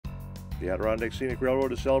The Adirondack Scenic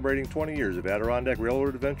Railroad is celebrating 20 years of Adirondack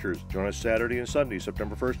Railroad adventures. Join us Saturday and Sunday,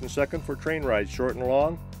 September 1st and 2nd for train rides short and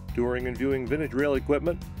long, touring and viewing vintage rail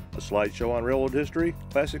equipment, a slideshow on railroad history,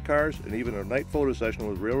 classic cars, and even a night photo session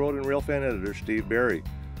with railroad and railfan editor Steve Barry.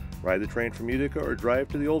 Ride the train from Utica or drive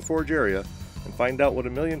to the Old Forge area and find out what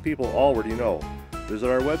a million people already know.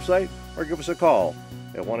 Visit our website or give us a call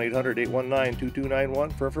at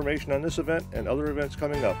 1-800-819-2291 for information on this event and other events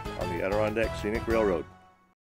coming up on the Adirondack Scenic Railroad.